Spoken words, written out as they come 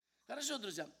Хорошо,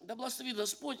 друзья, да благословит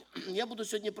Господь. Я буду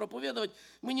сегодня проповедовать.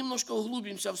 Мы немножко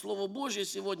углубимся в Слово Божье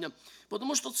сегодня,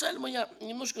 потому что цель моя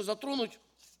немножко затронуть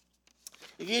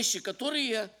вещи,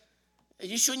 которые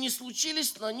еще не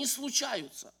случились, но они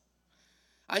случаются.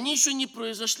 Они еще не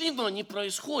произошли, но они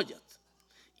происходят.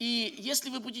 И если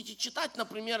вы будете читать,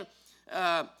 например,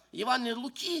 Евангелие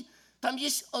Луки, там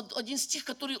есть один стих,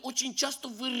 который очень часто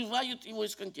вырывают его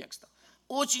из контекста.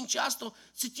 Очень часто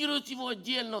цитируют его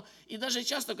отдельно. И даже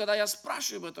часто, когда я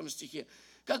спрашиваю об этом стихе,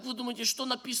 как вы думаете, что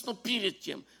написано перед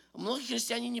тем? Многие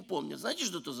христиане не помнят. Знаете,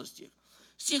 что это за стих?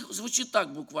 Стих звучит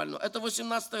так буквально. Это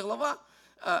 18 глава,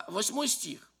 8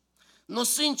 стих. «Но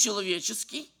Сын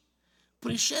Человеческий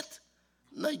пришед,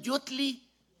 найдет ли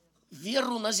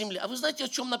веру на земле?» А вы знаете, о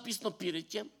чем написано перед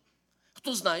тем?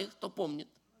 Кто знает, кто помнит?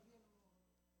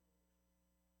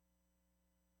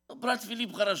 Брат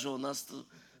Филипп хорошо, у нас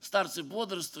старцы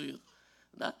бодрствуют.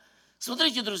 Да?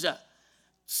 Смотрите, друзья,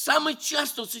 самый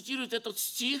часто цитируют этот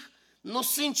стих, «Но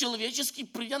Сын Человеческий,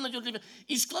 придя, найдет ли веру».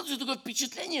 И складывается такое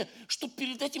впечатление, что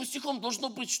перед этим стихом должно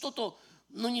быть что-то,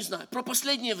 не знаю, про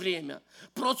последнее время,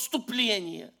 про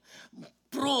отступление,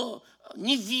 про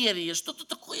неверие, что-то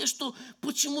такое, что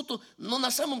почему-то... Но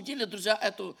на самом деле, друзья,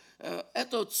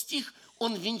 этот стих,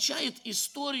 он венчает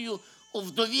историю о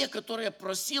вдове, которая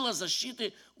просила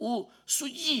защиты у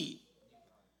судьи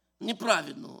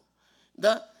неправедного.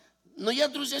 Да? Но я,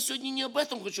 друзья, сегодня не об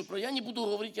этом хочу, я не буду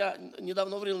говорить, я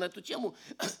недавно говорил на эту тему.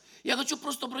 Я хочу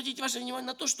просто обратить ваше внимание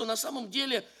на то, что на самом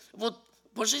деле вот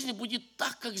по жизни будет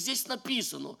так, как здесь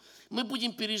написано. Мы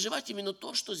будем переживать именно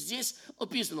то, что здесь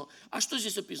описано. А что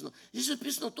здесь описано? Здесь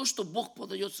описано то, что Бог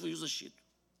подает свою защиту.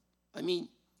 Аминь.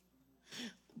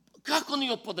 Как Он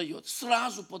ее подает?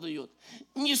 Сразу подает.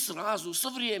 Не сразу,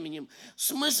 со временем.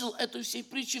 Смысл этой всей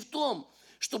притчи в том,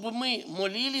 чтобы мы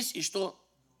молились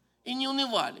и не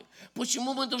унывали.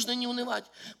 Почему мы должны не унывать?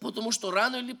 Потому что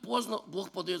рано или поздно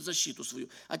Бог подает защиту свою.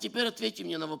 А теперь ответьте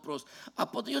мне на вопрос. А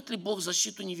подает ли Бог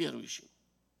защиту неверующим?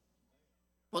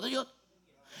 Подает?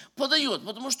 Подает,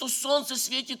 потому что солнце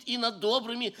светит и над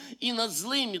добрыми, и над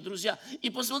злыми, друзья. И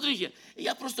посмотрите,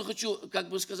 я просто хочу,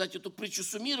 сказать, эту притчу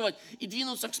суммировать и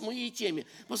двинуться к моей теме.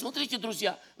 Посмотрите,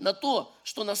 друзья, на то,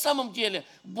 что на самом деле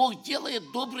Бог делает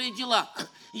добрые дела.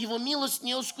 Его милость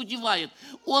не оскудевает.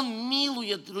 Он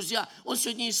милует, друзья. Он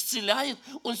сегодня исцеляет,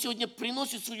 Он сегодня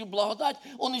приносит свою благодать,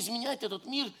 Он изменяет этот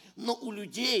мир. Но у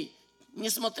людей,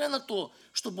 несмотря на то,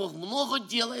 что Бог много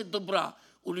делает добра,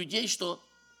 у людей что?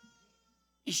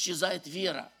 Исчезает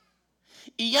вера.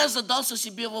 И я задался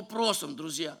себе вопросом,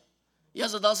 друзья.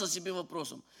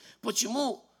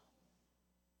 Почему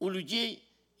у людей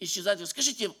исчезает вера?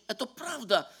 Скажите, это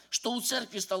правда, что у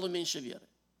церкви стало меньше веры?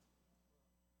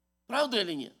 Правда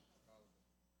или нет?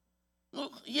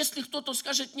 Если кто-то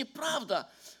скажет неправда,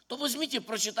 то возьмите,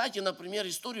 прочитайте, например,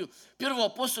 историю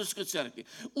Первоапостольской церкви.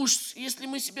 Уж если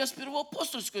мы себя с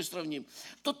Первоапостольской сравним,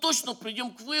 то точно придем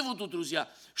к выводу, друзья,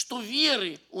 что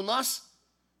веры у нас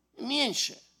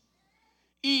меньше.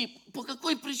 И по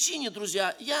какой причине,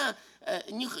 друзья, я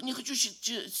не хочу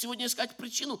сегодня искать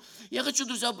причину. Я хочу,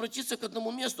 друзья, обратиться к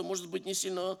одному месту, может быть, не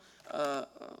сильно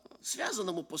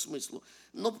связанному по смыслу,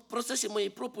 но в процессе моей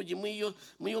проповеди мы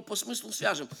ее по смыслу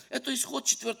свяжем. Это Исход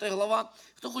 4 глава.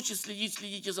 Кто хочет следить,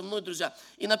 следите за мной, друзья.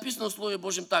 И написано в Слове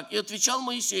Божьем так. «И отвечал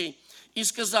Моисей и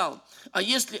сказал: а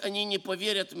если они не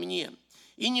поверят мне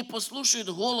и не послушают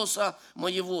голоса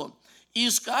моего и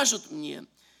скажут мне: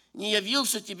 не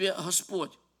явился тебе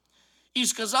Господь. И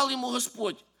сказал ему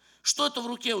Господь: что это в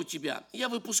руке у тебя?» Я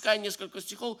выпускаю несколько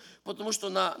стихов, потому что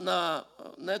на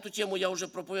эту тему я уже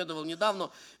проповедовал недавно.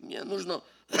 Мне нужно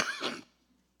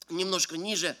немножко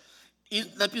ниже. И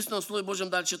написано в Слове Божьем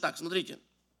дальше так. Смотрите.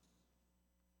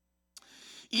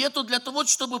 «И это для того,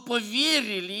 чтобы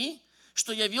поверили,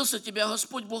 что явился тебе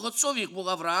Господь, Бог отцов их, Бог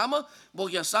Авраама,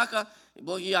 Бог Исаака,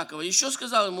 Бог Иакова. Еще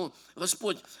сказал ему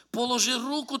Господь: положи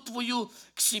руку твою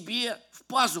к себе в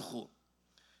пазуху.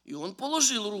 И он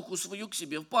положил руку свою к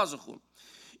себе в пазуху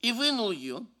и вынул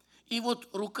ее, и вот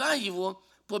рука его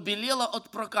побелела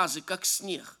от проказы, как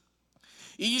снег.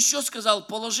 И еще сказал: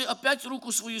 положи опять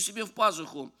руку свою себе в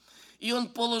пазуху. И он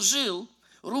положил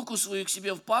руку свою к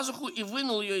себе в пазуху и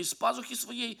вынул ее из пазухи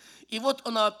своей, и вот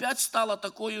она опять стала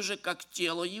такой же, как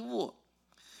тело его.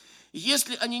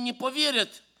 Если они не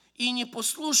поверят и не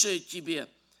послушают тебе,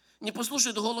 не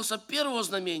послушают голоса первого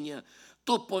знамения,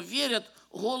 то поверят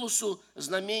голосу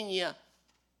знамения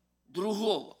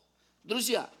другого».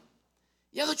 Друзья,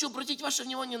 я хочу обратить ваше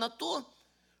внимание на то,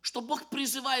 что Бог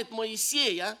призывает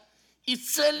Моисея, и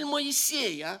цель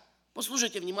Моисея,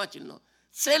 послушайте внимательно,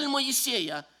 цель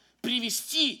Моисея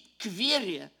привести к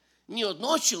вере не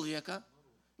одного человека,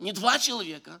 не два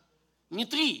человека, Не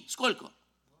 3, сколько?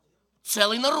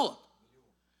 Целый народ.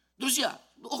 Друзья,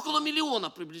 около миллиона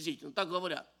приблизительно, так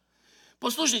говорят.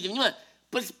 Послушайте, внимание,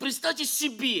 представьте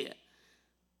себе,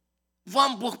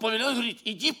 вам Бог повелел, говорит,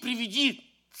 иди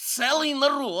приведи целый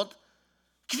народ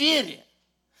к вере.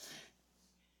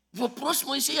 Вопрос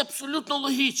Моисея абсолютно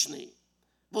логичный.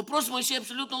 Вопрос Моисея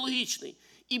абсолютно логичный.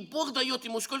 И Бог дает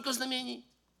ему сколько знамений?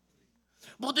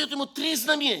 Бог дает ему 3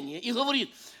 знамения и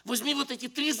говорит, возьми вот эти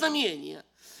 3 знамения,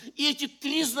 и эти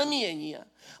 3 знамения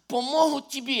помогут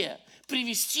тебе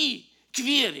привести к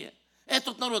вере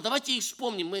этот народ. Давайте их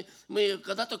вспомним. Мы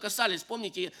когда-то касались,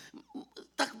 помните,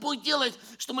 так Бог делает,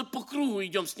 что мы по кругу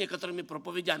идем с некоторыми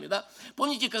проповедями. Да?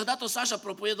 Помните, когда-то Саша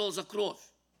проповедовал за кровь.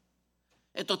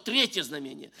 Это 3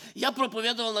 знамение. Я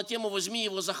проповедовал на тему «возьми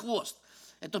его за хвост».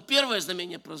 Это 1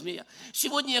 знамение про змея.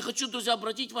 Сегодня я хочу, друзья,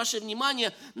 обратить ваше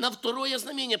внимание на 2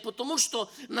 знамение, потому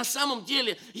что на самом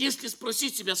деле, если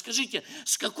спросить себя, скажите,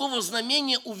 с какого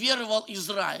знамения уверовал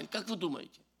Израиль? Как вы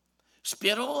думаете? С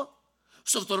 1,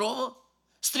 со 2,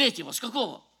 с 3, с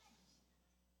какого?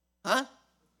 А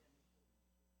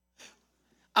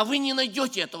вы не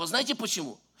найдете этого. Знаете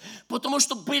почему? Потому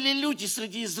что были люди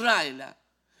среди Израиля,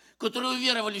 которые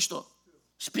уверовали что?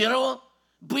 С 1,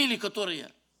 были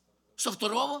которые со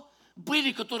 2,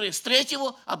 были которые с 3,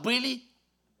 а были,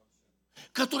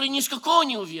 которые ни с какого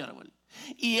не уверовали.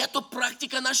 И это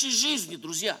практика нашей жизни,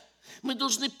 друзья. Мы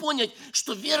должны понять,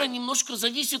 что вера немножко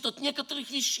зависит от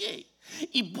некоторых вещей.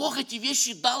 И Бог эти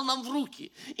вещи дал нам в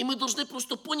руки. И мы должны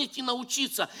просто понять и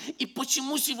научиться. И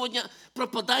почему сегодня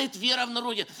пропадает вера в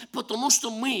народе? Потому что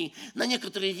мы на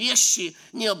некоторые вещи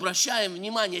не обращаем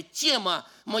внимания. Тема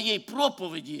моей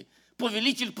проповеди –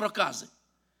 повелитель проказы.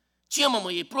 Тема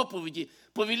моей проповеди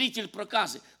 – повелитель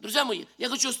проказы. Друзья мои, я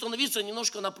хочу остановиться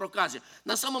немножко на проказе.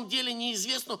 На самом деле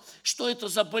неизвестно, что это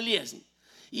за болезнь.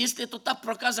 Если это та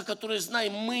проказа, которую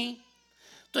знаем мы,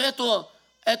 то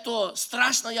это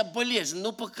страшная болезнь.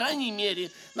 Но, по крайней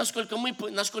мере, насколько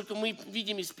мы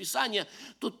видим из Писания,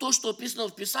 то, что описано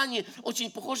в Писании, очень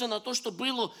похоже на то, что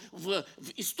было в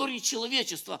истории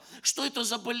человечества. Что это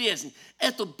за болезнь?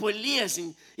 Это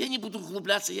болезнь. Я не буду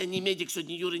углубляться, я не медик,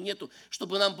 сегодня Юры нету,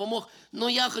 чтобы нам помог. Но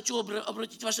я хочу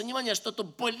обратить ваше внимание, что это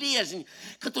болезнь,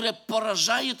 которая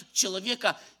поражает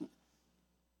человека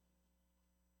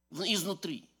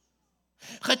изнутри.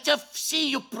 Хотя все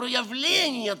ее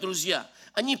проявления, друзья,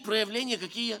 они проявления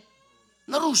какие?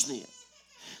 Наружные.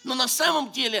 Но на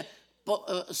самом деле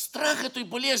страх этой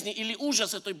болезни или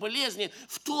ужас этой болезни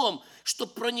в том, что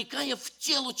проникая в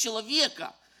тело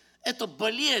человека, эта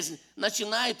болезнь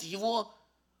начинает его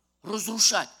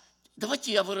разрушать.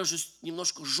 Давайте я выражусь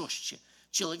немножко жестче.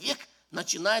 Человек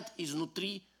начинает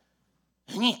изнутри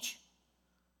гнить.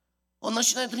 Он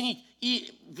начинает гнить.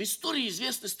 И в истории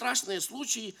известны страшные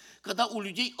случаи, когда у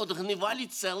людей отгнивали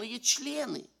целые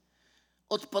члены.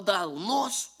 Отпадал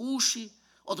нос, уши,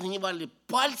 отгнивали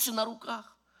пальцы на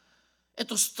руках.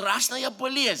 Это страшная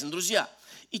болезнь, друзья.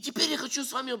 И теперь я хочу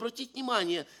с вами обратить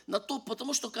внимание на то,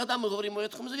 потому что когда мы говорим о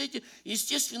Ветхом Завете,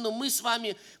 естественно, мы с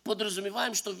вами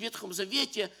подразумеваем, что в Ветхом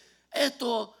Завете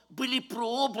это были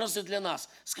прообразы для нас.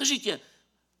 Скажите,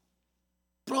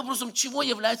 прообразом чего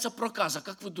является проказа,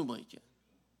 как вы думаете?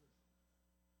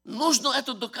 Нужно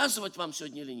это доказывать вам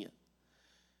сегодня или нет?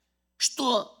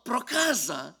 Что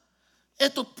проказа –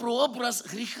 это прообраз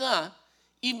греха.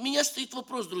 И у меня стоит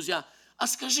вопрос, друзья, а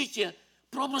скажите,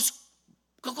 прообраз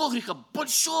какого греха?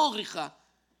 Большого греха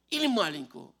или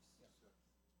маленького?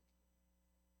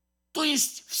 То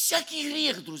есть всякий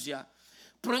грех, друзья,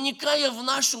 проникая в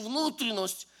нашу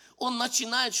внутренность, он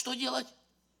начинает что делать?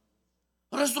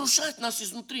 Разрушать нас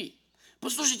изнутри.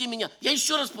 Послушайте меня, я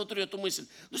еще раз повторю эту мысль.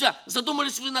 Друзья,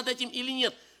 задумались вы над этим или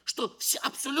нет, что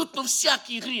абсолютно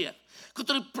всякий грех,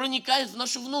 который проникает в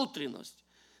нашу внутренность,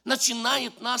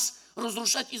 начинает нас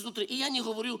разрушать изнутри. И я не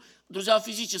говорю, друзья, о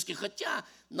физических, хотя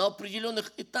на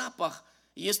определенных этапах,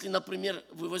 если, например,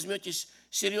 вы возьметесь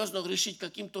серьезно грешить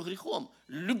каким-то грехом,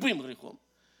 любым грехом,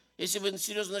 если вы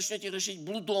серьезно начнете грешить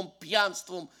блудом,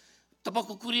 пьянством,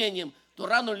 табакокурением, то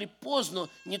рано или поздно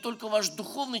не только ваш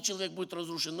духовный человек будет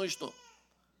разрушен, но и что?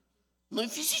 Но и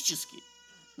физически.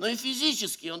 Но и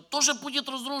физически. Он тоже будет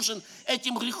разрушен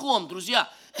этим грехом,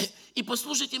 друзья. И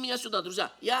послушайте меня сюда,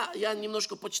 друзья. Я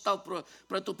немножко почитал про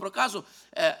эту проказу.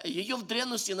 Ее в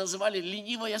древности называли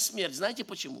ленивая смерть. Знаете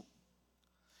почему?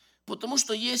 Потому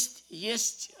что есть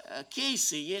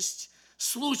кейсы, есть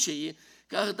случаи,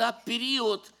 когда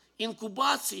период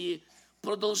инкубации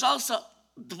продолжался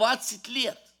 20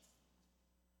 лет.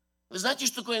 Вы знаете,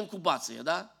 что такое инкубация,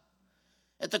 да?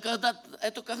 Это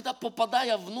когда,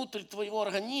 попадая внутрь твоего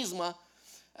организма,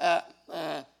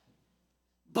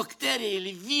 бактерия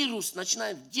или вирус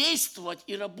начинает действовать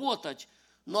и работать,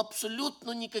 но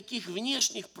абсолютно никаких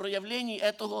внешних проявлений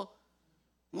этого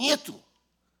нету.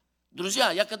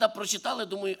 Друзья, я когда прочитал, я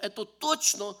думаю, это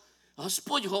точно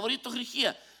Господь говорит о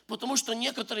грехе, потому что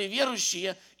некоторые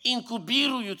верующие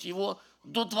инкубируют его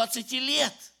до 20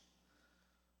 лет.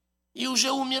 И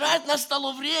уже умирать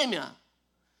настало время.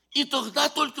 И тогда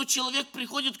только человек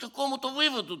приходит к какому-то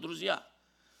выводу, друзья.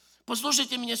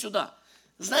 Послушайте меня сюда.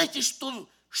 Знаете,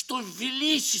 что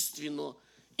величественно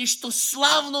и что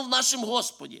славно в нашем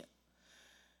Господе?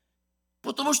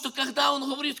 Потому что когда Он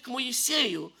говорит к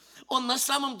Моисею, Он на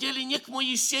самом деле не к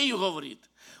Моисею говорит.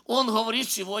 Он говорит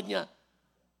сегодня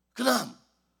к нам.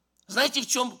 Знаете,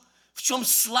 в чем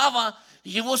слава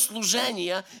Его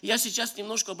служения? Я сейчас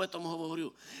немножко об этом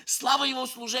говорю. Слава Его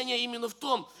служения именно в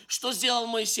том, что сделал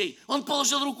Моисей. Он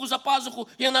положил руку за пазуху,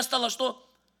 и она стала что?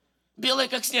 Белая,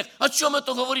 как снег. О чем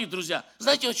это говорит, друзья?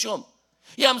 Знаете, о чем?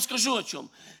 Я вам скажу о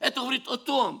чем. Это говорит о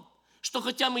том, что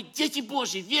хотя мы дети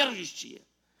Божьи, верующие,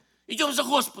 идем за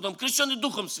Господом, крещенный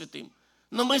Духом Святым,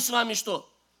 но мы с вами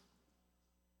что?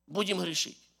 Будем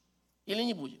грешить? Или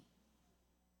не будем?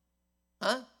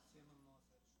 А?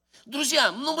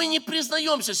 Друзья, мы не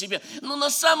признаемся себе, но на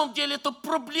самом деле это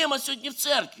проблема сегодня в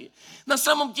церкви. На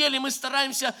самом деле мы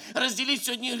стараемся разделить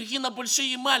сегодня грехи на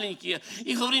большие и маленькие.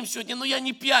 И говорим сегодня, я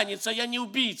не пьяница, я не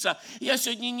убийца, я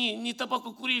сегодня не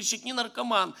табакокурильщик, не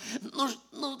наркоман.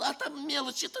 А там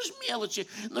мелочи, это же мелочи.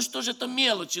 Что же это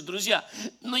мелочи, друзья?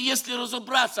 Но если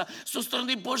разобраться со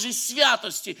стороны Божьей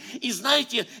святости, и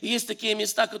знаете, есть такие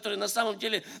места, которые на самом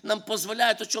деле нам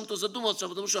позволяют о чем-то задуматься,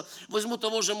 потому что возьму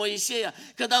того же Моисея,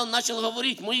 когда он начал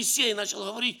говорить, Моисей начал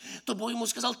говорить, то Бог ему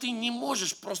сказал, ты не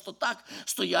можешь просто так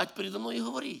стоять передо мной и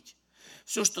говорить.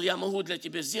 Все, что я могу для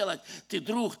тебя сделать, ты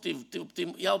друг,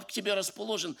 я к тебе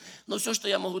расположен, но все, что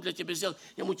я могу для тебя сделать,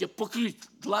 я могу тебя покрыть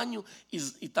дланью,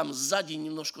 и там сзади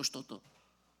немножко что-то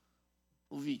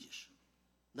увидишь.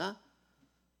 Да?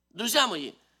 Друзья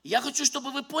мои, я хочу,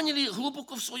 чтобы вы поняли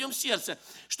глубоко в своем сердце,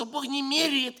 что Бог не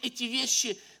меряет эти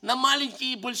вещи на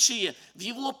маленькие и большие. В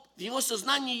его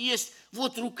сознании есть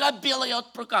рука белая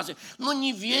от проказы. Но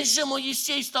не весь же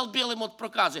Моисей стал белым от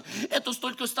проказы. Это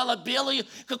столько стало белой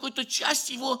какой-то часть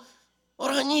его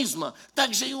организма.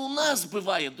 Так же и у нас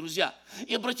бывает, друзья.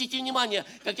 И обратите внимание,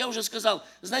 как я уже сказал,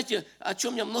 знаете, о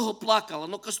чем я много плакал?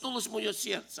 Оно коснулось мое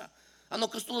сердце. Оно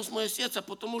коснулось мое сердце,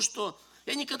 потому что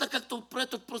я никогда как-то про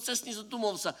этот процесс не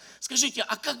задумывался. Скажите,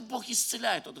 а как Бог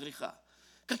исцеляет от греха?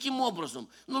 Каким образом?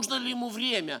 Нужно ли ему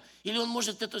время? Или он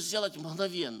может это сделать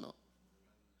мгновенно?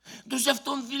 Друзья, в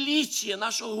том величие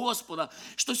нашего Господа,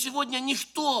 что сегодня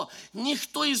никто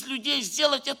из людей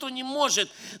сделать это не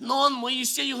может. Но он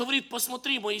Моисею говорит,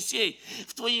 посмотри, Моисей,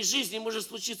 в твоей жизни может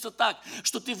случиться так,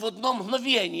 что ты в одно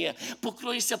мгновение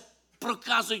покроешься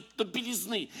проказой до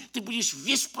белизны. Ты будешь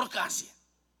весь в проказе.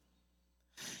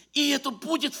 И это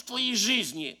будет в твоей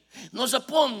жизни. Но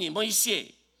запомни,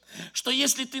 Моисей, что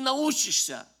если ты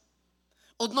научишься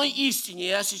одной истине,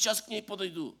 я сейчас к ней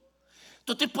подойду,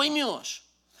 то ты поймешь,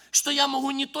 что я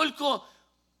могу не только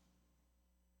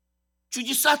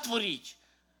чудеса творить,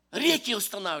 реки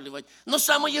устанавливать, но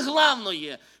самое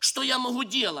главное, что я могу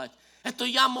делать, это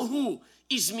я могу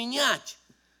изменять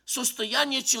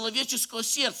состояние человеческого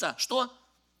сердца. Что?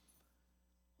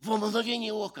 Во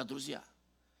мгновение ока, друзья.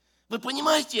 Вы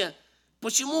понимаете,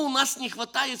 почему у нас не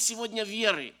хватает сегодня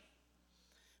веры?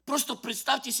 Просто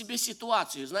представьте себе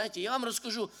ситуацию. Знаете, я вам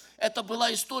расскажу, это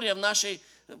была история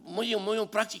в моем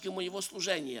практике моего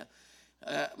служения.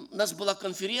 У нас была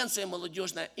конференция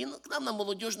молодежная, и к нам на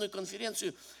молодежную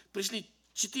конференцию пришли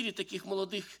 4 таких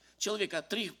молодых человека,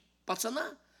 3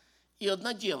 пацана и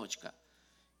 1 девочка.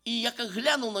 И я как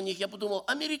глянул на них, я подумал,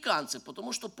 американцы,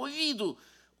 потому что по виду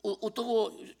у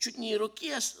того чуть не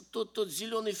ирокез, тот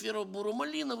зеленый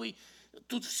ферро-буро-малиновый,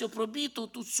 тут все пробито,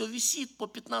 тут все висит по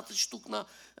 15 штук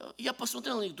Я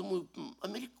посмотрел на них, думаю,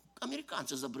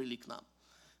 американцы забрели к нам.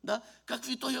 Да? Как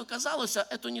в итоге оказалось,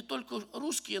 это не только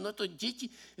русские, но это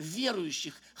дети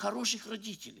верующих, хороших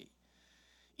родителей.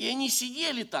 И они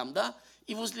сидели там, да,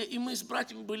 и мы с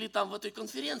братьями были там в этой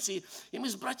конференции, и мы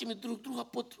с братьями друг друга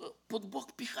под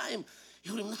бок пихаем, и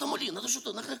говорим, надо молиться, надо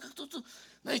что-то, как-то,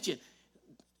 знаете.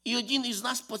 И один из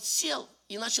нас подсел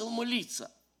и начал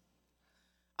молиться,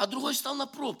 а другой стал на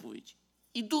проповедь.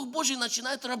 И Дух Божий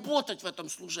начинает работать в этом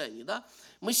служении. Да?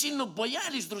 Мы сильно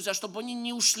боялись, друзья, чтобы они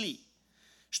не ушли,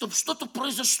 чтобы что-то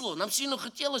произошло. Нам сильно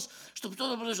хотелось, чтобы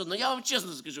что-то произошло. Но я вам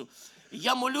честно скажу,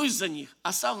 я молюсь за них,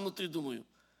 а сам внутри думаю,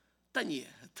 такие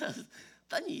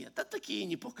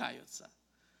не покаются.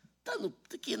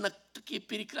 Такие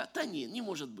перекраты, не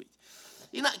может быть.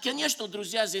 И, конечно,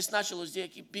 друзья, здесь началось,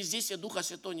 без действия Духа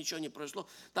Святого ничего не произошло.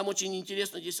 Там очень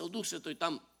интересно действовал Дух Святой,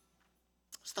 там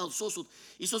стал сосуд,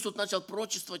 и сосуд начал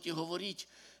пророчествовать и говорить,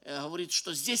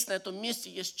 что здесь, на этом месте,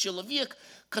 есть человек,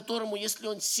 которому, если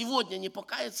он сегодня не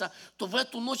покается, то в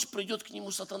эту ночь придет к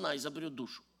нему сатана и заберет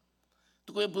душу.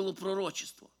 Такое было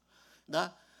пророчество.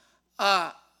 Да?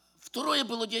 А второе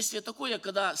было действие такое,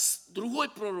 когда другой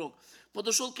пророк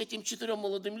подошел к этим 4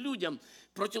 молодым людям,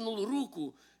 протянул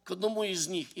руку к одному из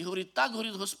них и говорит: так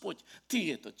говорит Господь,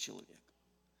 ты этот человек.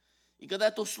 И когда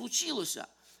это случилось,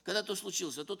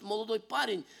 тот молодой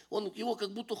парень, его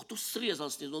как будто кто срезал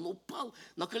снизу, он упал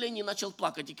на колени и начал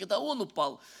плакать. И когда он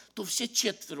упал, то все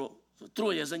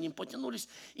 3 за ним потянулись,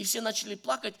 и все начали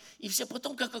плакать. И все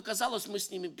потом, как оказалось, мы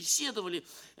с ними беседовали,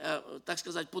 так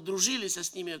сказать, подружились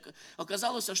с ними.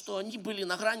 Оказалось, что они были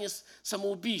на грани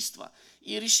самоубийства.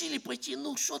 И решили пойти,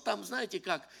 что там, знаете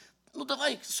как,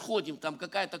 давай сходим, там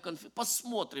какая-то конференция,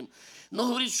 посмотрим. Но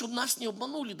говорит, чтобы нас не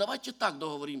обманули, давайте так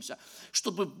договоримся,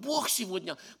 чтобы Бог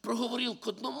сегодня проговорил к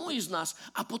одному из нас,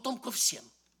 а потом ко всем.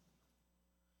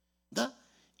 Да?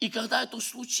 И когда это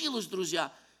случилось,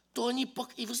 друзья, то они...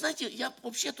 И вы знаете, я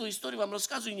вообще эту историю вам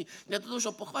рассказываю не для того,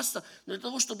 чтобы похвастаться, но для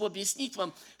того, чтобы объяснить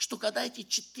вам, что когда эти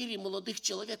 4 молодых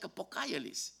человека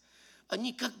покаялись,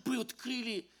 они как бы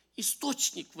открыли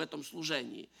источник в этом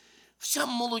служении. Вся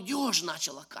молодежь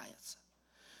начала каяться.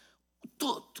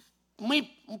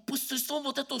 Посредством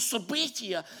вот этого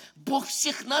события Бог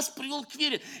всех нас привел к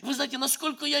вере. Вы знаете,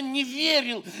 насколько я не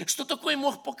верил, что такой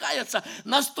мог покаяться,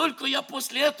 настолько я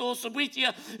после этого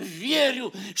события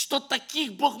верю, что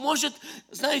таких Бог может,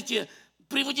 знаете,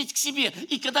 приводить к себе.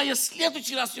 И когда я в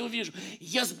следующий раз его вижу,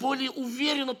 я с более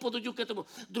уверенно подойду к этому.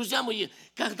 Друзья мои,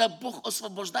 когда Бог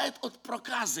освобождает от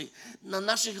проказы на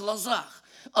наших глазах,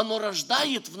 оно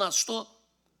рождает в нас что?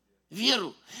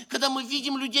 Веру. Когда мы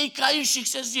видим людей,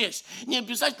 кающихся здесь, не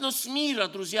обязательно с мира,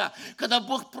 друзья, когда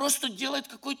Бог просто делает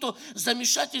какое-то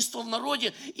замешательство в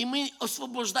народе, и мы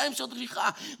освобождаемся от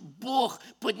греха, Бог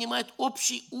поднимает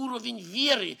общий уровень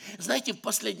веры. Знаете, в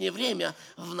последнее время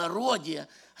в народе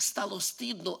стало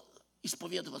стыдно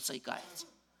исповедоваться и каяться.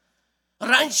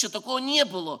 Раньше такого не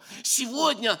было.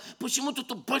 Сегодня почему-то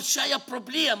это большая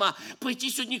проблема.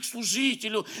 Пойти сегодня к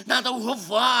служителю, надо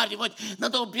уговаривать,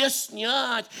 надо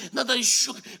объяснять, надо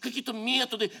еще какие-то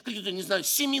методы, какие-то, не знаю,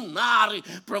 семинары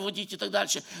проводить и так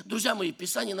дальше. Друзья мои, в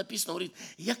Писании написано, говорит,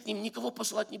 я к ним никого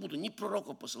посылать не буду, ни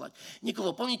пророков посылать,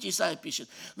 никого. Помните, Исаия пишет,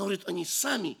 но, говорит, они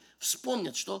сами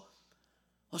вспомнят, что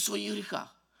о своих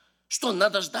грехах. Что,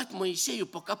 надо ждать Моисею,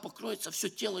 пока покроется все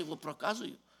тело его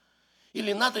проказою?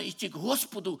 Или надо идти к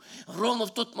Господу ровно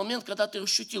в тот момент, когда ты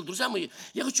ощутил. Друзья мои,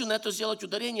 я хочу на это сделать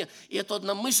ударение, и это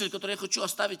одна мысль, которую я хочу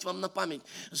оставить вам на память.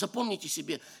 Запомните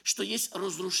себе, что есть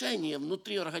разрушение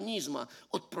внутри организма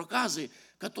от проказы,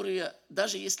 которые,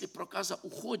 даже если проказа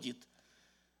уходит,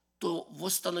 то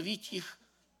восстановить их,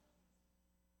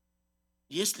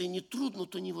 если не трудно,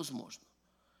 то невозможно.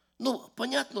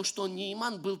 Понятно, что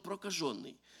Нейман был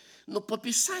прокаженный, но по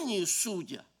Писанию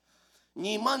судя,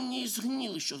 Нейман не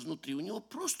изгнил еще внутри. У него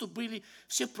просто были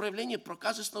все проявления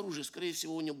проказы снаружи. Скорее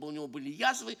всего, у него были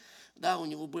язвы, да, у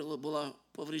него была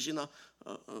повреждена,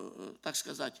 так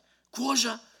сказать,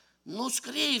 кожа. Но,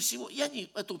 скорее всего,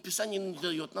 это Писание не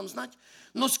дает нам знать,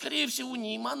 но, скорее всего, у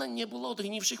Неймана не было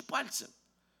отгнивших пальцев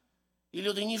или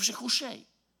отгнивших ушей.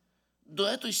 До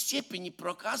этой степени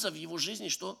проказа в его жизни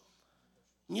что?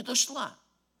 Не дошла.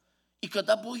 И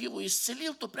когда Бог его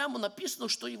исцелил, то прямо написано,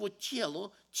 что его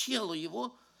тело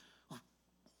его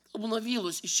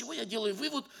обновилось. Из чего я делаю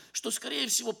вывод, что, скорее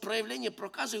всего, проявления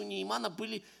проказы у Неймана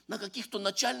были на каких-то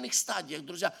начальных стадиях,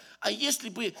 друзья. А если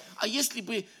бы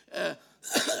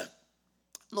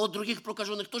но от других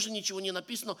прокаженных тоже ничего не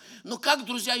написано. Но как,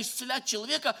 друзья, исцелять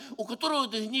человека, у которого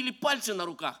гнили пальцы на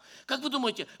руках? Как вы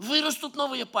думаете, вырастут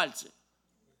новые пальцы?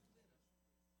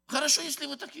 Хорошо, если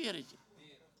вы так верите.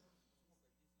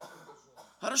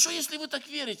 Хорошо, если вы так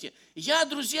верите. Я,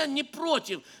 друзья, не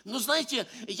против. Но, знаете,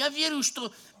 я верю,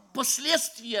 что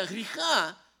последствия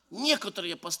греха,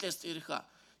 некоторые последствия греха,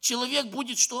 человек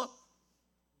будет что?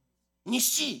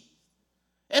 Нести.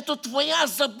 Это твоя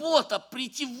забота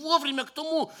прийти вовремя к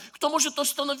тому, кто может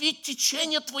остановить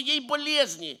течение твоей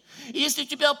болезни. И если у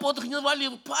тебя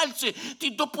подгнивали пальцы,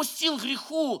 ты допустил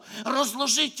греху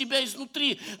разложить тебя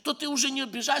изнутри, то ты уже не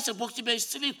обижайся, Бог тебя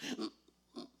исцелит.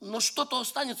 Но что-то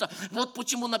останется. Вот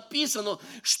почему написано,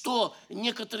 что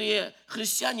некоторые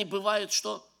христиане бывают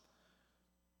что?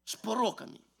 С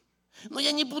пороками. Но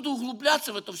я не буду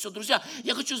углубляться в это все, друзья.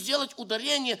 Я хочу сделать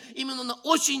ударение именно на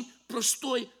очень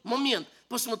простой момент.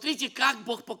 Посмотрите, как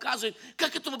Бог показывает,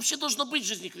 как это вообще должно быть в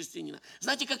жизни христианина.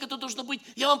 Знаете, как это должно быть?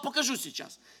 Я вам покажу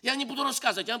сейчас. Я не буду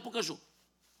рассказывать, я вам покажу.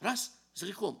 Раз, с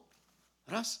грехом.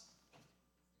 Раз,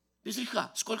 без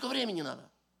греха. Сколько времени надо?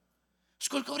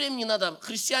 Сколько времени надо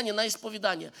христиане на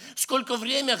исповедание? Сколько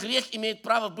времени грех имеет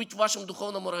право быть в вашем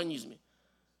духовном организме?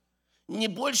 Не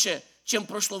больше, чем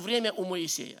прошло время у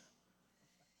Моисея.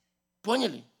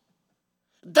 Поняли?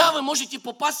 Да, вы можете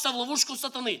попасться в ловушку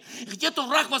сатаны. Где-то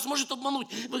враг вас может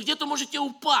обмануть. Вы где-то можете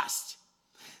упасть.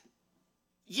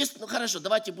 Хорошо,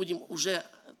 давайте будем уже,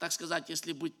 так сказать,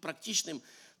 если быть практичным,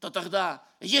 то тогда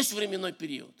есть временной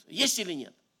период. Есть или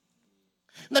нет?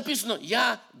 Написано,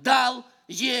 я дал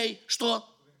ей что?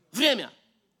 Время.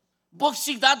 Бог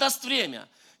всегда даст время.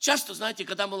 Часто, знаете,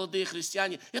 когда молодые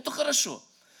христиане, это хорошо.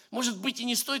 Может быть, и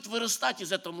не стоит вырастать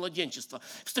из этого младенчества.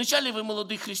 Встречали вы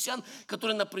молодых христиан,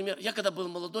 которые, например, я когда был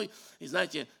молодой, и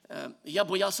знаете, я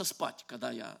боялся спать,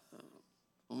 когда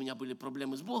у меня были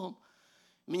проблемы с Богом.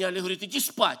 Меня Олег говорит, иди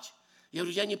спать. Я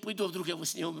говорю, я не пойду, а вдруг я во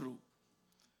сне умру.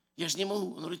 Я же не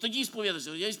могу. Он говорит, иди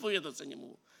исповедайся. Я исповедаться не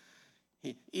могу.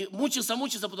 И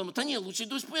мучился, потом, да нет, лучше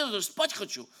иду исповедоваться, спать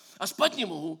хочу, а спать не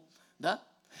могу. Да?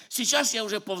 Сейчас я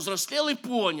уже повзрослел и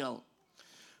понял,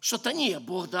 что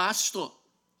Бог даст что?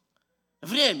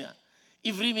 Время.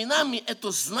 И временами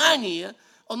это знание,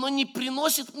 оно не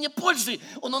приносит мне пользы,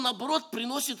 оно наоборот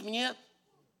приносит мне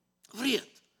вред.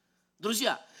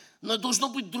 Друзья, но должно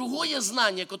быть другое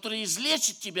знание, которое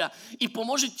излечит тебя и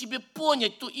поможет тебе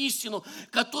понять ту истину,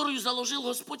 которую заложил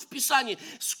Господь в Писании.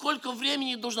 Сколько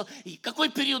времени должно, какой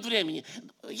период времени?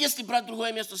 Если брать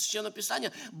другое место Священного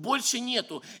Писания, больше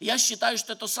нету. Я считаю,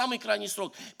 что это самый крайний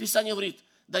срок. Писание говорит,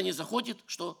 да не заходит,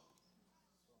 что?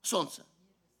 Солнце.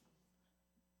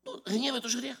 Гнев – это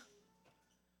же грех.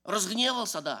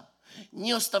 Разгневался, да.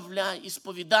 Не оставляй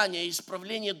исповедания и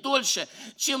исправления дольше,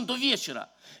 чем до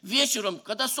вечера. Вечером,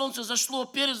 когда солнце зашло,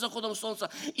 перед заходом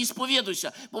солнца,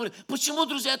 исповедуйся. Почему,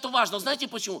 друзья, это важно? Знаете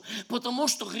почему? Потому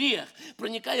что грех,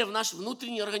 проникая в наш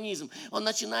внутренний организм, он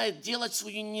начинает делать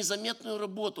свою незаметную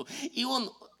работу. И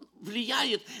он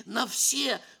влияет на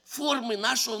все формы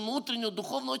нашего внутреннего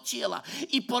духовного тела.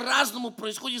 И по-разному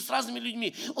происходит с разными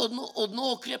людьми. У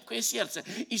одного крепкое сердце,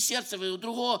 и сердце, у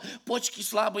другого почки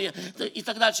слабые и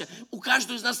так дальше. У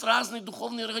каждого из нас разный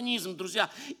духовный организм, друзья.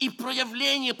 И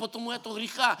проявления потому этого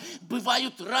греха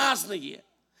бывают разные.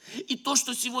 И то,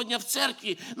 что сегодня в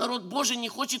церкви народ Божий не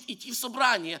хочет идти в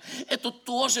собрание, это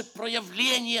тоже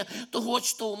проявление того,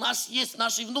 что у нас есть в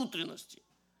нашей внутренности.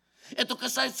 Это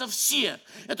касается всех.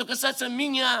 Это касается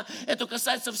меня. Это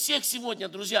касается всех сегодня,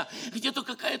 друзья. Где-то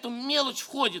какая-то мелочь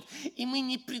входит, и мы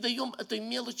не придаем этой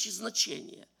мелочи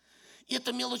значения. И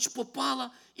эта мелочь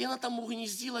попала, и она там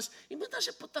угнездилась. И мы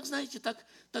даже, так знаете, так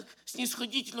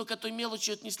снисходительно к этой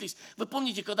мелочи отнеслись. Вы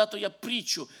помните, когда-то я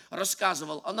притчу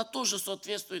рассказывал, она тоже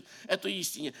соответствует этой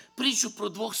истине. Притчу про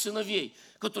 2 сыновей,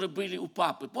 которые были у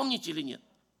папы. Помните или нет?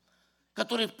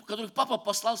 Которых папа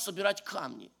послал собирать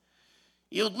камни.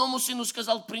 И одному сыну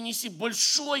сказал, принеси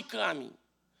большой камень.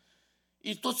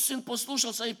 И тот сын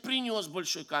послушался и принес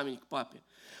большой камень к папе.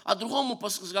 А другому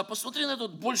сказал, посмотри на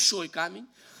этот большой камень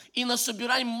и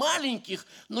насобирай маленьких,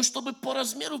 но чтобы по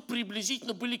размеру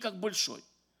приблизительно были как большой.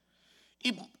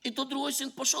 И тот другой сын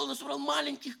пошел и насобирал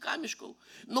маленьких камешков,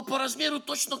 но по размеру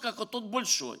точно как вот тот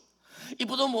большой. И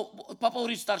потом папа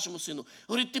говорит старшему сыну,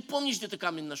 говорит, ты помнишь, где ты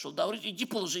камень нашел? Да, говорит, иди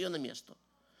положи ее на место.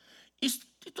 И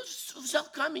тот взял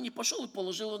камень и пошел и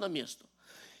положил его на место.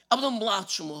 А потом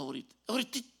младшему говорит,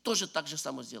 ты тоже так же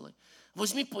само сделай.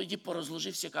 Возьми, пойди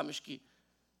поразложи все камешки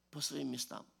по своим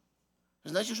местам.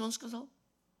 Знаете, что он сказал?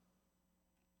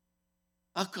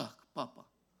 А как, папа?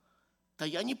 Да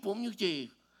я не помню, где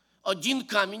их. Один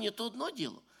камень – это одно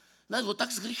дело. Знаете, вот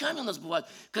так с грехами у нас бывает.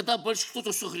 Когда больше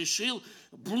кто-то согрешил,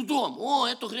 блудом.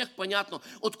 Это грех, понятно.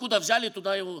 Откуда взяли,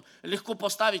 туда его легко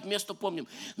поставить, место помним.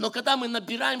 Но когда мы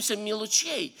набираемся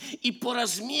мелочей, и по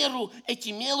размеру эти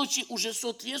мелочи уже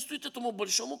соответствуют этому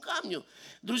большому камню.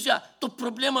 Друзья, то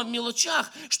проблема в мелочах,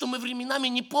 что мы временами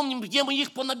не помним, где мы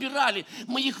их понабирали.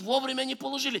 Мы их вовремя не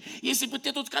положили. Если бы ты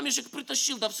этот камешек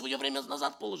притащил, да в свое время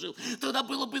назад положил, тогда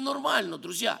было бы нормально,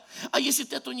 друзья. А если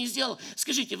ты этого не сделал,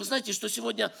 скажите, вы знаете, что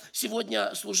сегодня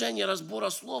служение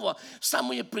разбора слова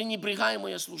самое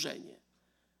пренебрегаемое служение.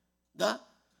 Да?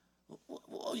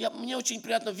 Мне очень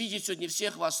приятно видеть сегодня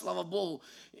всех вас, слава Богу.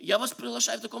 Я вас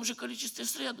приглашаю в таком же количестве в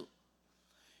среду.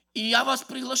 И я вас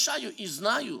приглашаю и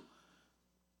знаю,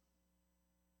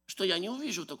 что я не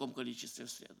увижу в таком количестве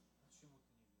в среду.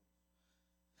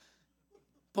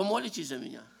 Помолитесь за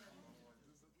меня.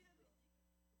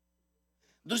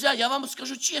 Друзья, я вам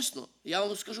скажу честно, я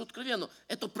вам скажу откровенно,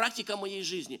 это практика моей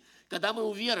жизни. Когда мы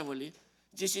уверовали,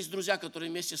 здесь есть друзья, которые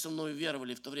вместе со мной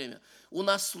уверовали в то время, у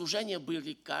нас служения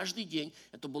были каждый день,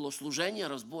 это было служение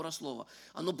разбора слова.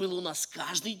 Оно было у нас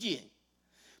каждый день.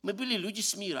 Мы были люди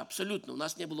с мира, абсолютно. У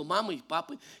нас не было мамы и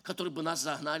папы, которые бы нас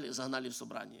загнали в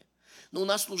собрание. Но у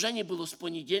нас служение было с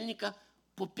понедельника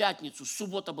по пятницу,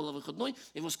 суббота была выходной,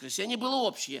 и воскресенье было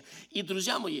общее. И,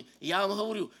 друзья мои, я вам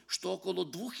говорю, что около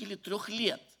 2 или 3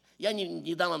 лет, я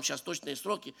не дам вам сейчас точные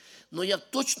сроки, но я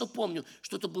точно помню,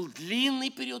 что это был длинный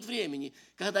период времени,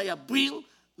 когда я был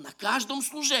на каждом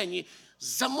служении,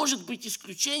 за, может быть,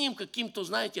 исключением каким-то,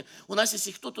 знаете, у нас,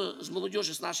 если кто-то из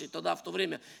молодежи с нашей тогда, в то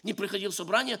время, не приходил в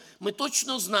собрание, мы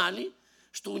точно знали,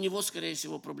 что у него, скорее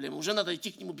всего, проблемы. Уже надо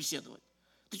идти к нему беседовать.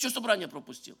 Ты что собрание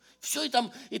пропустил? Все, и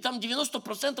там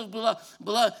 90% было,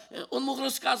 он мог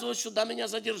рассказывать, что да, меня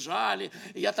задержали,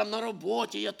 я там на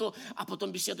работе, я то, а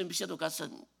потом беседуем, оказывается,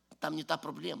 там не та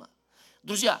проблема.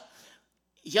 Друзья,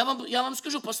 я вам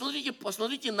скажу,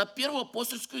 посмотрите на первую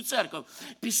апостольскую церковь.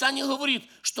 Писание говорит,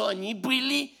 что они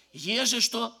были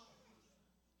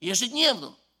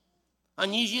ежедневно.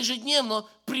 Они ежедневно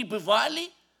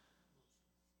пребывали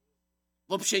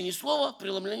в общении слова,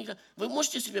 преломление. Вы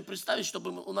можете себе представить,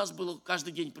 чтобы у нас было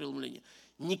каждый день преломление?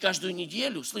 Не каждую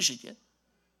неделю, слышите?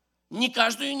 Не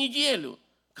каждую неделю,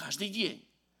 каждый день.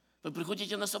 Вы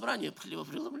приходите на собрание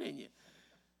хлебопреломления.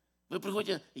 Вы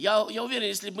приходите, я уверен,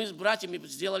 если бы мы с братьями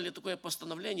сделали такое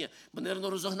постановление, мы, наверное,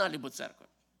 разогнали бы церковь.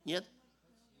 Нет?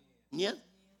 Нет?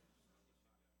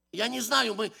 Я не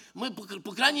знаю, мы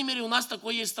по крайней мере, у нас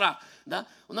такой есть страх. Да?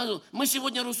 Мы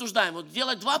сегодня рассуждаем, вот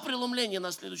делать 2 преломления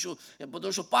на следующую,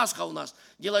 потому что Пасха у нас,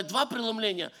 делать 2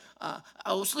 преломления,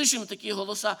 а услышим такие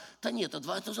голоса, да нет,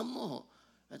 2 это за много.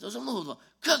 Это за много 2.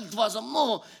 Как 2 за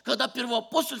много, когда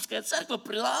первоапостольская церковь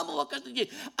преламывала каждый день.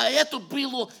 А это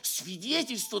было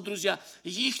свидетельство, друзья,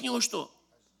 ихнего что?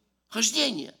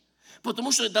 Хождения.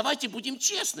 Потому что давайте будем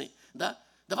честны, да?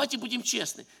 Давайте будем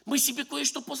честны. Мы себе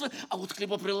кое-что послали. А вот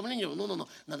хлебопреломление,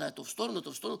 надо то в сторону,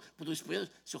 буду исповедовать.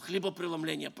 Все,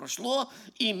 хлебопреломление прошло,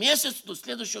 и месяц до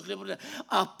следующего хлебопреломления.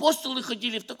 А апостолы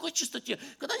ходили в такой чистоте,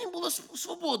 когда им было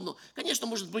свободно. Конечно,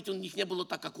 может быть, у них не было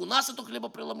так, как у нас это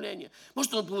хлебопреломление.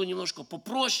 Может, оно было немножко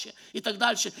попроще и так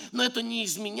дальше. Но это не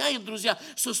изменяет, друзья,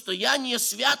 состояние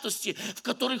святости, в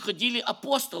которой ходили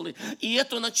апостолы. И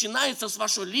это начинается с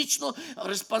вашего личного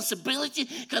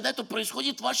responsibility, когда это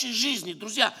происходит в вашей жизни.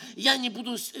 Друзья, я не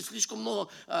буду слишком много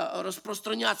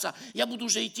распространяться. Я буду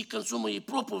уже идти к концу моей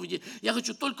проповеди. Я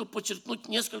хочу только подчеркнуть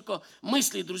несколько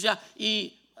мыслей, друзья,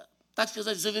 и, так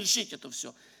сказать, завершить это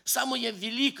все. Самое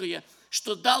великое,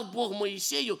 что дал Бог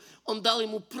Моисею, Он дал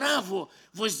ему право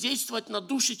воздействовать на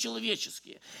души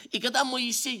человеческие. И когда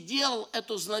Моисей делал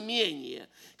это знамение,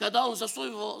 когда он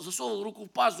засовывал руку в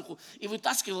пазуху и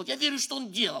вытаскивал, я верю, что он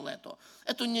делал это.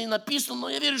 Это не написано, но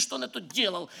я верю, что он это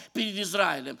делал перед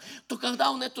Израилем. То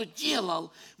когда он это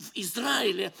делал, в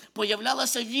Израиле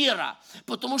появлялась вера,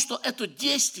 потому что это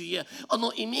действие,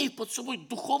 оно имеет под собой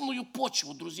духовную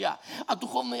почву, друзья. А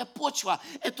духовная почва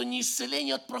 – это не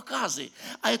исцеление от проказы,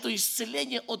 а это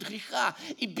исцеление от греха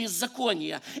и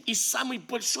беззакония. И самый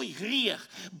большой грех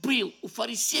был у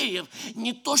фарисеев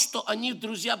не то, что они,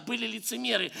 друзья, были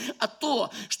лицемеры, а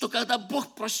то, что когда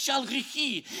Бог прощал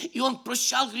грехи, и Он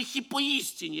прощал грехи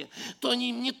поистине, то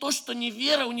они не то, что не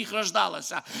вера у них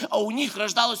рождалась, а у них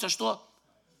рождалось что?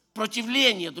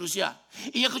 Противление, друзья.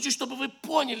 И я хочу, чтобы вы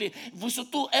поняли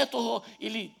высоту этого,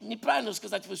 или неправильно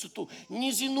сказать высоту,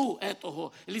 низину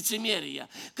этого лицемерия.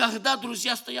 Когда,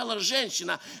 друзья, стояла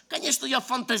женщина, конечно, я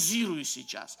фантазирую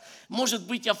сейчас. Может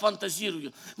быть, я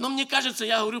фантазирую. Но мне кажется,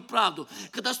 я говорю правду.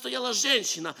 Когда стояла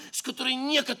женщина, с которой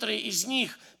некоторые из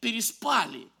них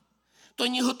переспали, то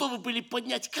они готовы были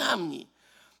поднять камни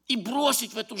и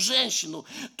бросить в эту женщину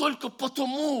только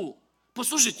потому,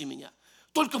 послушайте меня,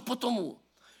 только потому,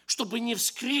 чтобы не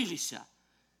вскрылись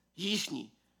их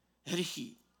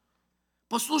грехи.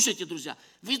 Послушайте, друзья,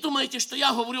 вы думаете, что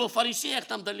я говорю о фарисеях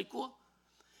там далеко?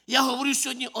 Я говорю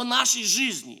сегодня о нашей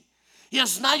жизни. Я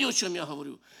знаю, о чем я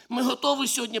говорю. Мы готовы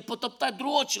сегодня потоптать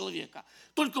другого человека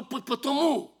только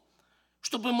потому,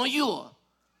 чтобы мое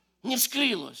не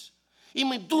вскрылось. И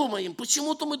мы думаем,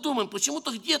 почему-то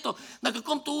где-то на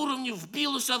каком-то уровне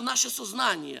вбилось в наше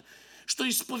сознание, что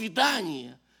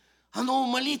исповедание – оно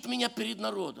умолит меня перед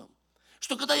народом.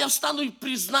 Что когда я встану и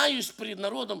признаюсь перед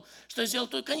народом, что я сделал,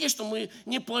 то, конечно, мы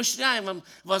не поощряем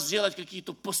вас делать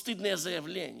какие-то постыдные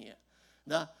заявления.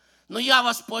 Да? Но я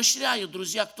вас поощряю,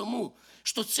 друзья, к тому,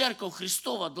 что Церковь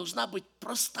Христова должна быть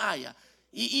простая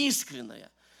и искренняя.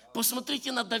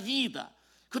 Посмотрите на Давида,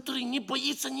 который не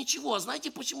боится ничего.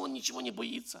 Знаете, почему он ничего не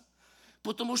боится?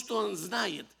 Потому что он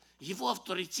знает, его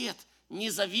авторитет не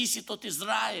зависит от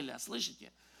Израиля.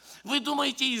 Слышите? Вы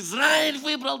думаете, Израиль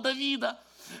выбрал Давида?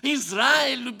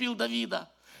 Израиль любил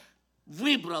Давида.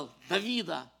 Выбрал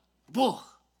Давида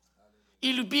Бог.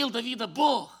 И любил Давида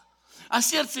Бог. А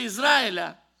сердце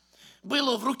Израиля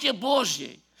было в руке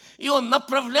Божьей. И он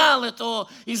направлял этого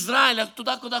Израиля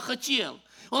туда, куда хотел.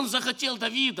 Он захотел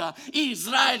Давида, и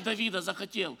Израиль Давида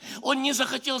захотел. Он не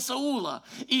захотел Саула,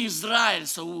 и Израиль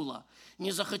Саула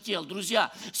не захотел.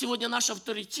 Друзья, сегодня наш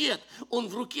авторитет, он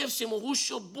в руке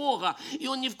всемогущего Бога, и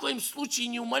он ни в коем случае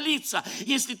не умолится,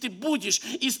 если ты будешь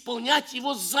исполнять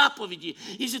Его заповеди,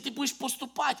 если ты будешь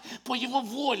поступать по Его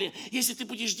воле, если ты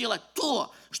будешь делать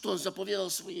то, что Он заповедал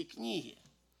в своей книге.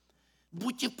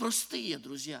 Будьте простые,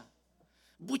 друзья,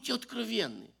 будьте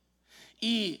откровенны.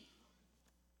 И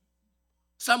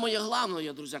самое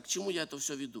главное, друзья, к чему я это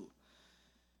все веду?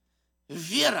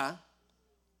 Вера,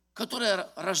 которая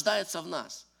рождается в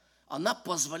нас, она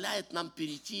позволяет нам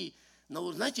перейти на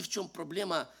уровень. Знаете, в чем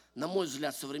проблема, на мой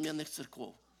взгляд, современных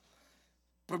церквей?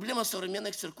 Проблема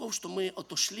современных церквей, что мы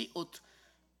отошли от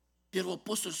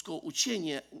первоапостольского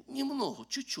учения немного,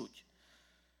 чуть-чуть.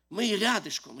 Мы и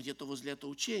рядышком где-то возле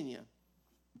этого учения.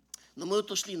 Но мы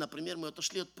отошли, например, от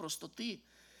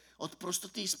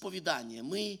простоты исповедания.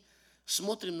 Мы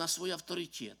смотрим на свой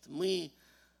авторитет. Мы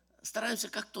стараемся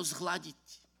как-то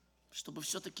сгладить, чтобы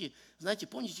все-таки, знаете,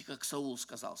 помните, как Саул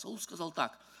сказал? Саул сказал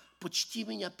так: почти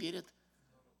меня перед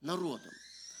народом.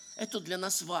 Это для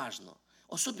нас важно.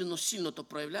 Особенно сильно это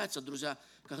проявляется, друзья,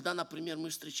 когда, например,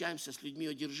 мы встречаемся с людьми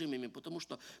одержимыми, потому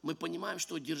что мы понимаем,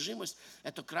 что одержимость –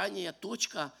 это крайняя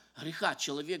точка греха.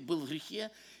 Человек был в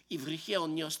грехе, и в грехе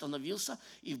он не остановился,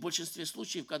 и в большинстве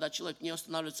случаев, когда человек не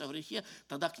останавливается в грехе,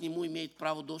 тогда к нему имеет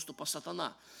право доступа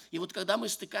сатана. И вот когда мы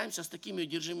стыкаемся с такими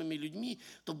одержимыми людьми,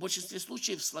 то в большинстве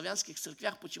случаев в славянских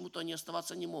церквях почему-то они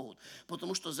оставаться не могут,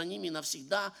 потому что за ними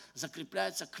навсегда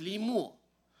закрепляется клеймо.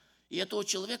 И этого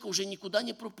человека уже никуда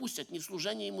не пропустят, ни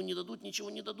служения ему не дадут, ничего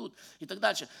не дадут и так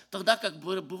дальше. Тогда как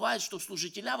бывает, что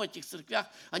служителя в этих церквях,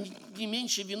 они не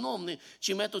меньше виновны,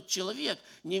 чем этот человек,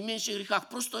 не в меньших грехах.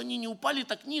 Просто они не упали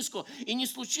так низко, и не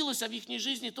случилось в их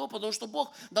жизни то, потому что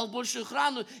Бог дал большую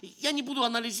охрану. Я не буду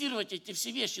анализировать эти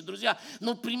все вещи, друзья,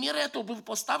 но пример этого был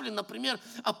поставлен, например,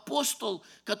 апостол,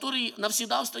 который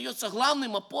навсегда остается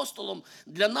главным апостолом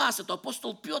для нас, это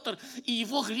апостол Петр, и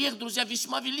его грех, друзья,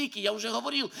 весьма великий. Я уже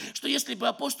говорил, что если бы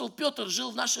апостол Петр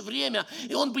жил в наше время,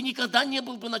 и он бы никогда не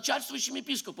был бы начальствующим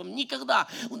епископом, никогда.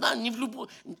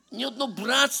 Ни одно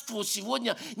братство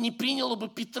сегодня не приняло бы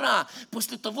Петра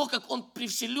после того, как он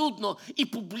превселюдно и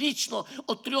публично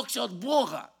отрекся от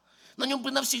Бога. На нем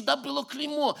бы навсегда было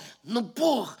клеймо. Но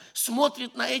Бог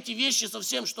смотрит на эти вещи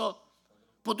совсем что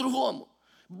по-другому.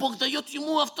 Бог дает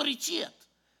ему авторитет.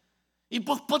 И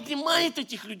Бог поднимает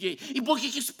этих людей, и Бог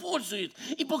их использует,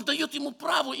 и Бог дает ему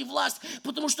право и власть,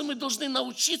 потому что мы должны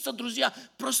научиться, друзья,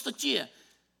 простоте.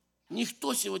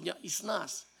 Никто сегодня из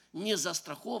нас не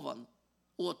застрахован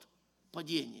от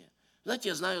падения. Знаете,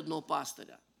 я знаю одного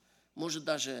пастыря, может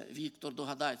даже Виктор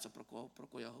догадается, про кого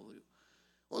я говорю.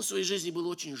 Он в своей жизни был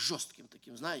очень жестким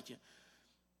таким, знаете,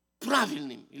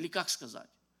 правильным, или как сказать.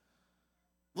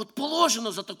 Вот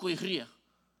положено за такой грех.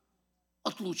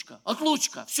 Отлучка,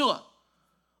 все.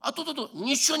 А тут,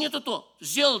 ничего не то.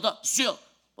 Сделал, да, сделал.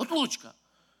 Отлучка.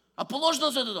 А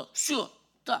положено за это, все.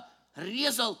 Да,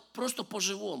 резал просто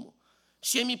по-живому.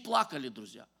 Семьи плакали,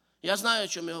 друзья. Я знаю, о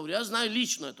чем я говорю. Я знаю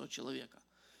лично этого человека.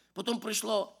 Потом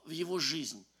пришло в его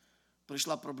жизнь,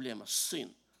 пришла проблема.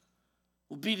 Сын.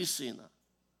 Убили сына.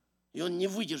 И он не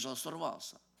выдержал,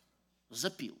 сорвался.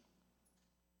 Запил.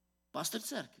 Пастырь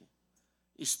церкви.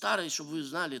 И старый, чтобы вы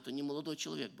знали, это не молодой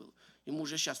человек был. Ему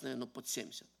уже сейчас, наверное, под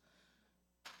 70.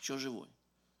 Еще живой.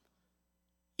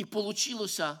 И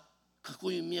получилось,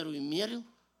 какую меру мерил,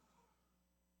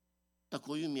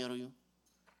 такую меру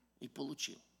и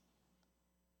получил.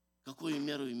 Какую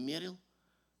меру мерил,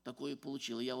 такое и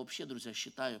получил. И я вообще, друзья,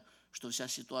 считаю, что вся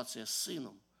ситуация с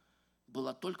сыном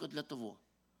была только для того,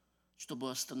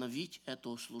 чтобы остановить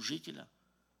этого служителя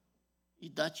и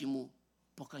дать ему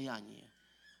покаяние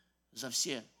за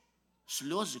все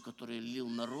слезы, которые лил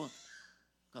народ,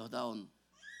 когда он,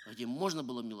 где можно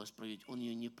было милость проявить, он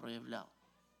ее не проявлял.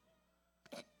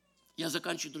 Я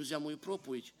заканчиваю, друзья, мою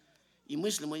проповедь, и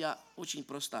мысль моя очень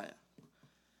простая.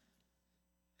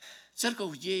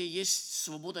 Церковь, где есть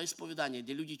свобода исповедания,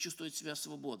 где люди чувствуют себя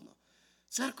свободно.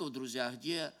 Церковь, друзья,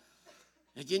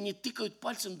 где не тыкают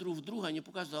пальцем друг в друга, они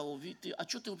показывают: а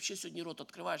что ты вообще сегодня рот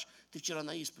открываешь? Ты вчера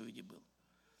на исповеди был.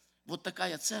 Вот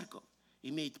такая церковь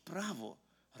имеет право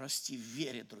расти в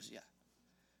вере, друзья.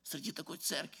 Среди такой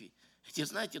церкви, где,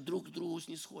 знаете, друг к другу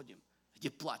снисходим, где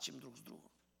плачем друг с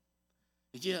другом,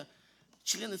 где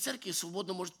члены церкви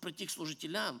свободно может прийти к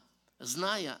служителям,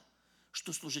 зная,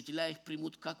 что служителя их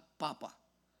примут как папа.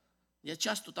 Я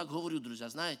часто так говорю, друзья,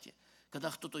 знаете, когда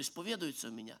кто-то исповедуется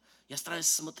у меня, я стараюсь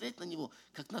смотреть на него,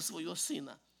 как на своего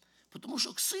сына. Потому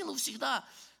что к сыну всегда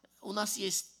у нас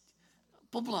есть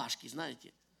поблажки,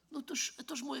 знаете. Ну,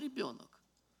 это ж мой ребенок.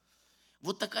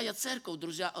 Вот такая церковь,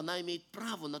 друзья, она имеет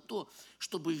право на то,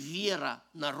 чтобы вера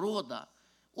народа,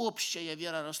 общая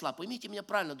вера росла. Поймите меня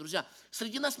правильно, друзья.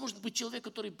 Среди нас может быть человек,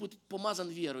 который будет помазан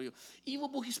верою, и его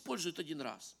Бог использует один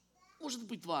раз. Может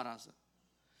быть, 2 раза.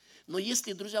 Но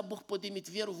если, друзья, Бог поднимет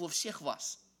веру во всех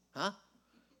вас,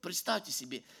 представьте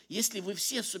себе, если вы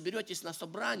все соберетесь на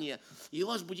собрание, и у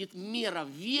вас будет мера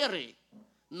веры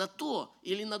на то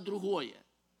или на другое.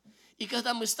 И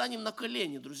когда мы станем на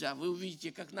колени, друзья, вы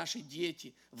увидите, как наши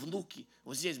дети, внуки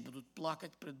вот здесь будут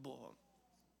плакать пред Богом.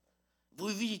 Вы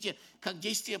увидите, как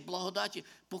действие благодати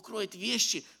покроет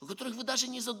вещи, о которых вы даже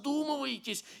не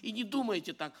задумываетесь и не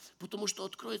думаете так, потому что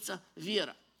откроется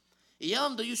вера. И я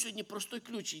вам даю сегодня простой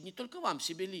ключ, и не только вам,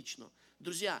 себе лично.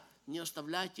 Друзья, не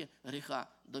оставляйте греха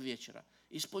до вечера.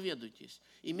 Исповедуйтесь,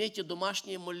 имейте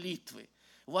домашние молитвы.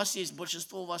 У вас есть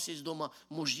большинство, у вас есть дома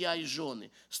мужья и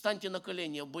жены. Встаньте на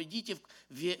колени, обойдите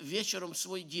вечером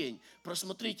свой день,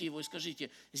 просмотрите его и скажите,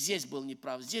 здесь был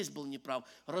неправ, здесь был неправ.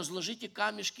 Разложите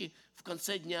камешки в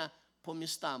конце дня по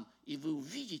местам, и вы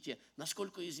увидите,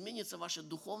 насколько изменится ваше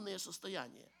духовное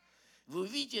состояние. Вы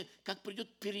увидите, как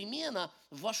придет перемена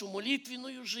в вашу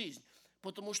молитвенную жизнь,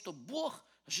 потому что Бог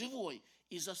живой,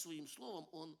 и за своим словом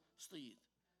Он стоит.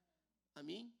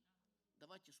 Аминь.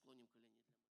 Давайте склоним колени.